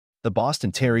The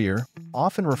Boston Terrier,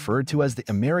 often referred to as the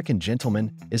American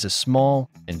Gentleman, is a small,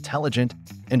 intelligent,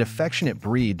 and affectionate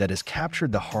breed that has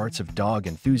captured the hearts of dog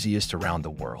enthusiasts around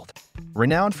the world.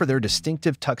 Renowned for their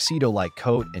distinctive tuxedo-like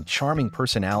coat and charming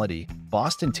personality,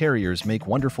 Boston Terriers make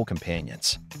wonderful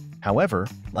companions. However,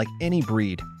 like any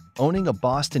breed, owning a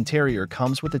Boston Terrier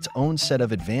comes with its own set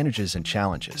of advantages and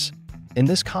challenges. In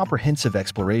this comprehensive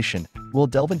exploration, we'll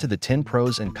delve into the 10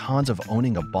 pros and cons of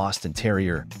owning a Boston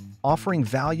Terrier, offering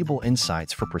valuable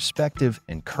insights for prospective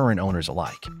and current owners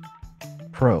alike.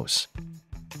 Pros: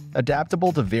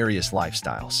 adaptable to various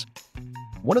lifestyles.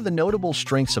 One of the notable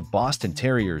strengths of Boston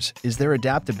Terriers is their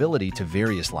adaptability to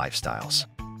various lifestyles.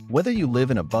 Whether you live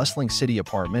in a bustling city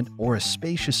apartment or a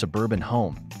spacious suburban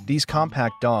home, these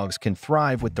compact dogs can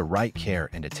thrive with the right care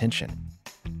and attention.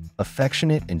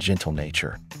 Affectionate and gentle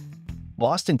nature.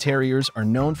 Boston Terriers are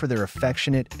known for their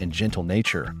affectionate and gentle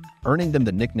nature, earning them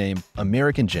the nickname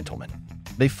American Gentleman.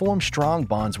 They form strong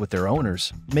bonds with their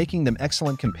owners, making them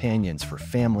excellent companions for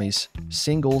families,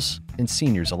 singles, and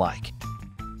seniors alike.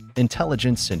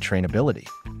 Intelligence and trainability.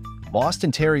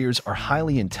 Boston Terriers are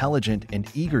highly intelligent and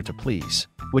eager to please,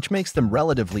 which makes them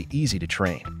relatively easy to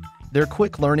train. Their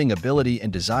quick learning ability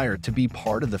and desire to be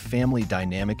part of the family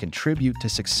dynamic contribute to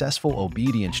successful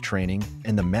obedience training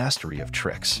and the mastery of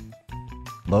tricks.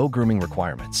 Low grooming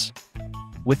requirements.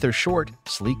 With their short,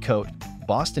 sleek coat,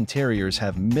 Boston Terriers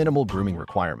have minimal grooming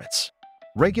requirements.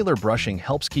 Regular brushing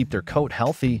helps keep their coat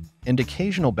healthy, and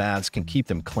occasional baths can keep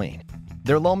them clean.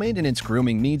 Their low-maintenance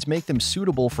grooming needs make them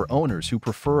suitable for owners who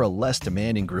prefer a less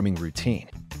demanding grooming routine.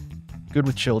 Good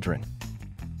with children.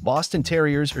 Boston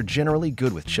Terriers are generally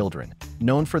good with children,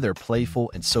 known for their playful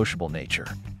and sociable nature.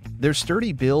 Their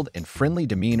sturdy build and friendly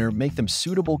demeanor make them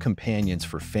suitable companions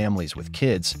for families with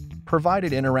kids,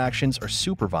 provided interactions are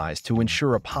supervised to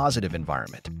ensure a positive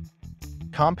environment.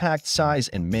 Compact size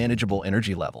and manageable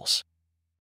energy levels.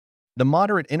 The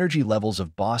moderate energy levels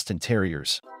of Boston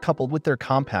Terriers, coupled with their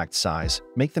compact size,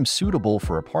 make them suitable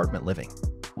for apartment living.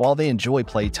 While they enjoy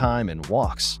playtime and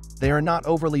walks, they are not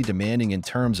overly demanding in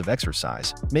terms of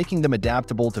exercise, making them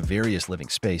adaptable to various living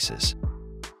spaces.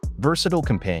 Versatile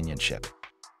companionship.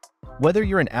 Whether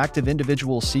you're an active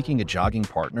individual seeking a jogging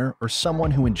partner or someone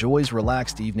who enjoys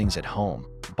relaxed evenings at home,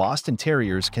 Boston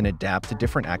Terriers can adapt to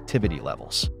different activity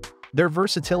levels. Their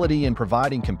versatility in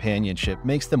providing companionship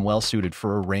makes them well-suited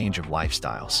for a range of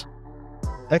lifestyles.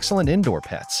 Excellent indoor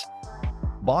pets.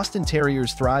 Boston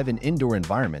Terriers thrive in indoor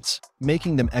environments,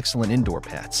 making them excellent indoor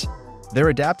pets. Their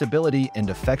adaptability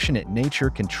and affectionate nature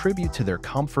contribute to their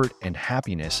comfort and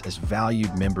happiness as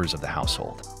valued members of the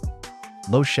household.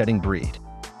 Low-shedding breed.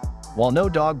 While no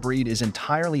dog breed is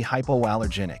entirely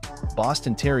hypoallergenic,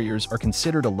 Boston Terriers are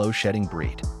considered a low-shedding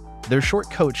breed. Their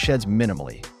short coat sheds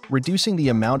minimally, reducing the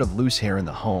amount of loose hair in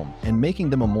the home and making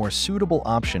them a more suitable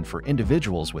option for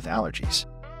individuals with allergies.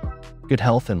 Good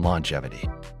health and longevity.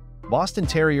 Boston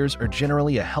Terriers are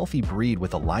generally a healthy breed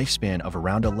with a lifespan of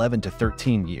around 11 to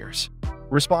 13 years.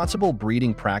 Responsible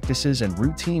breeding practices and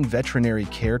routine veterinary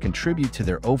care contribute to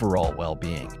their overall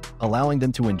well-being, allowing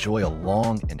them to enjoy a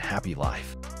long and happy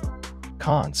life.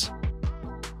 Cons.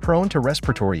 Prone to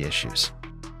respiratory issues.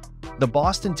 The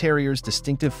Boston Terrier's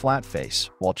distinctive flat face,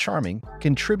 while charming,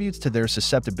 contributes to their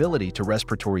susceptibility to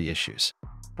respiratory issues.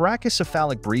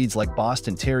 Brachycephalic breeds like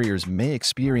Boston Terriers may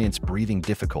experience breathing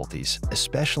difficulties,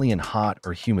 especially in hot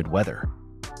or humid weather.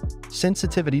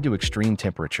 Sensitivity to extreme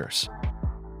temperatures.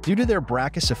 Due to their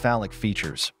brachycephalic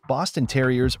features, Boston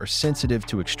Terriers are sensitive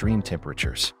to extreme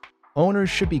temperatures. Owners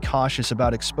should be cautious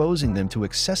about exposing them to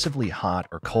excessively hot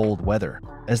or cold weather,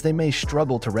 as they may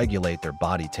struggle to regulate their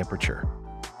body temperature.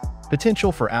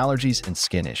 Potential for allergies and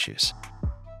skin issues.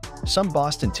 Some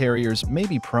Boston Terriers may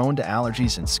be prone to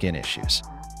allergies and skin issues.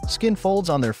 Skin folds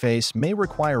on their face may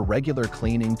require regular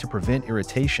cleaning to prevent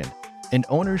irritation, and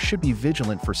owners should be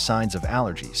vigilant for signs of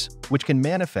allergies, which can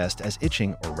manifest as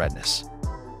itching or redness.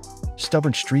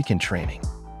 Stubborn streak in training.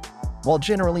 While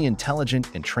generally intelligent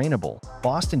and trainable,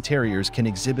 Boston Terriers can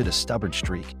exhibit a stubborn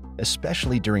streak,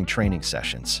 especially during training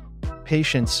sessions.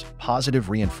 Patience,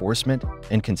 positive reinforcement,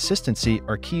 and consistency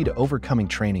are key to overcoming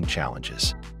training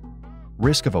challenges.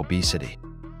 Risk of obesity.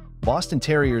 Boston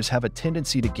Terriers have a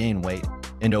tendency to gain weight,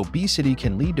 and obesity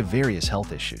can lead to various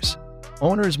health issues.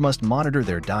 Owners must monitor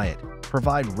their diet,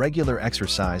 provide regular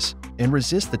exercise, and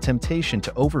resist the temptation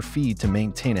to overfeed to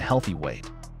maintain a healthy weight.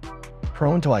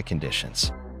 Prone to eye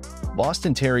conditions.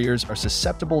 Boston Terriers are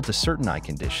susceptible to certain eye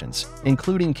conditions,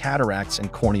 including cataracts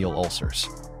and corneal ulcers.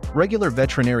 Regular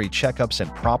veterinary checkups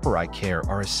and proper eye care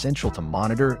are essential to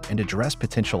monitor and address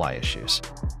potential eye issues.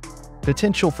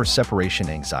 Potential for separation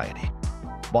anxiety.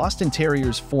 Boston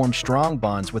Terriers form strong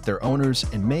bonds with their owners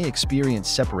and may experience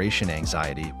separation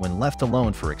anxiety when left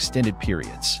alone for extended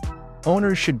periods.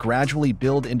 Owners should gradually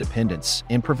build independence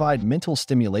and provide mental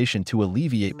stimulation to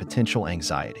alleviate potential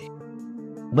anxiety.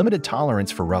 Limited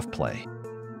tolerance for rough play.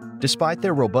 Despite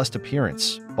their robust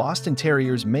appearance, Boston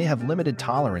Terriers may have limited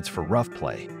tolerance for rough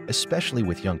play, especially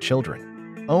with young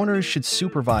children. Owners should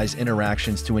supervise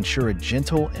interactions to ensure a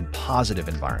gentle and positive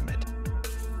environment.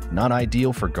 Not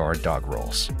ideal for guard dog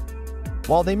roles.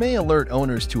 While they may alert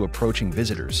owners to approaching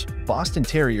visitors, Boston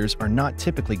Terriers are not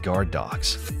typically guard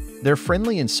dogs. Their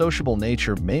friendly and sociable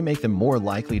nature may make them more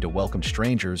likely to welcome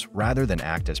strangers rather than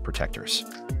act as protectors.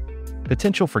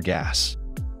 Potential for gas.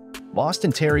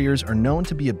 Boston Terriers are known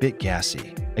to be a bit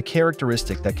gassy, a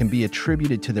characteristic that can be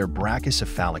attributed to their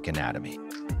brachycephalic anatomy.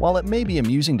 While it may be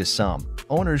amusing to some,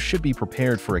 owners should be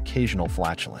prepared for occasional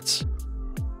flatulence.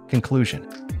 Conclusion.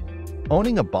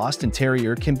 Owning a Boston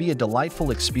Terrier can be a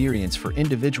delightful experience for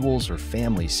individuals or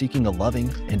families seeking a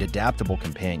loving and adaptable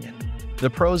companion. The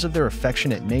pros of their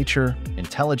affectionate nature,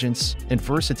 intelligence, and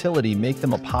versatility make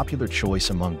them a popular choice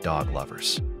among dog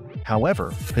lovers.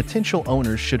 However, potential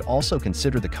owners should also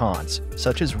consider the cons,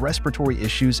 such as respiratory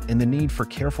issues and the need for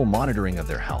careful monitoring of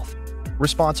their health.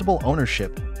 Responsible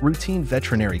ownership, routine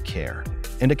veterinary care,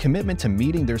 and a commitment to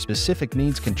meeting their specific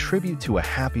needs contribute to a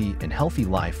happy and healthy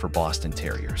life for Boston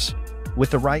Terriers.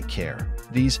 With the right care,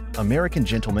 these American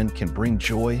gentlemen can bring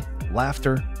joy,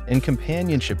 laughter, and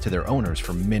companionship to their owners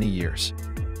for many years.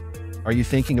 Are you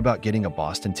thinking about getting a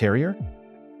Boston Terrier?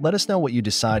 Let us know what you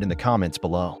decide in the comments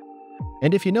below.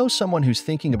 And if you know someone who's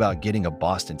thinking about getting a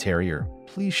Boston Terrier,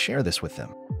 please share this with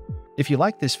them. If you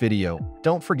like this video,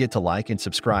 don't forget to like and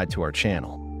subscribe to our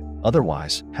channel.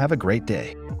 Otherwise, have a great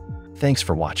day. Thanks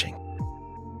for watching.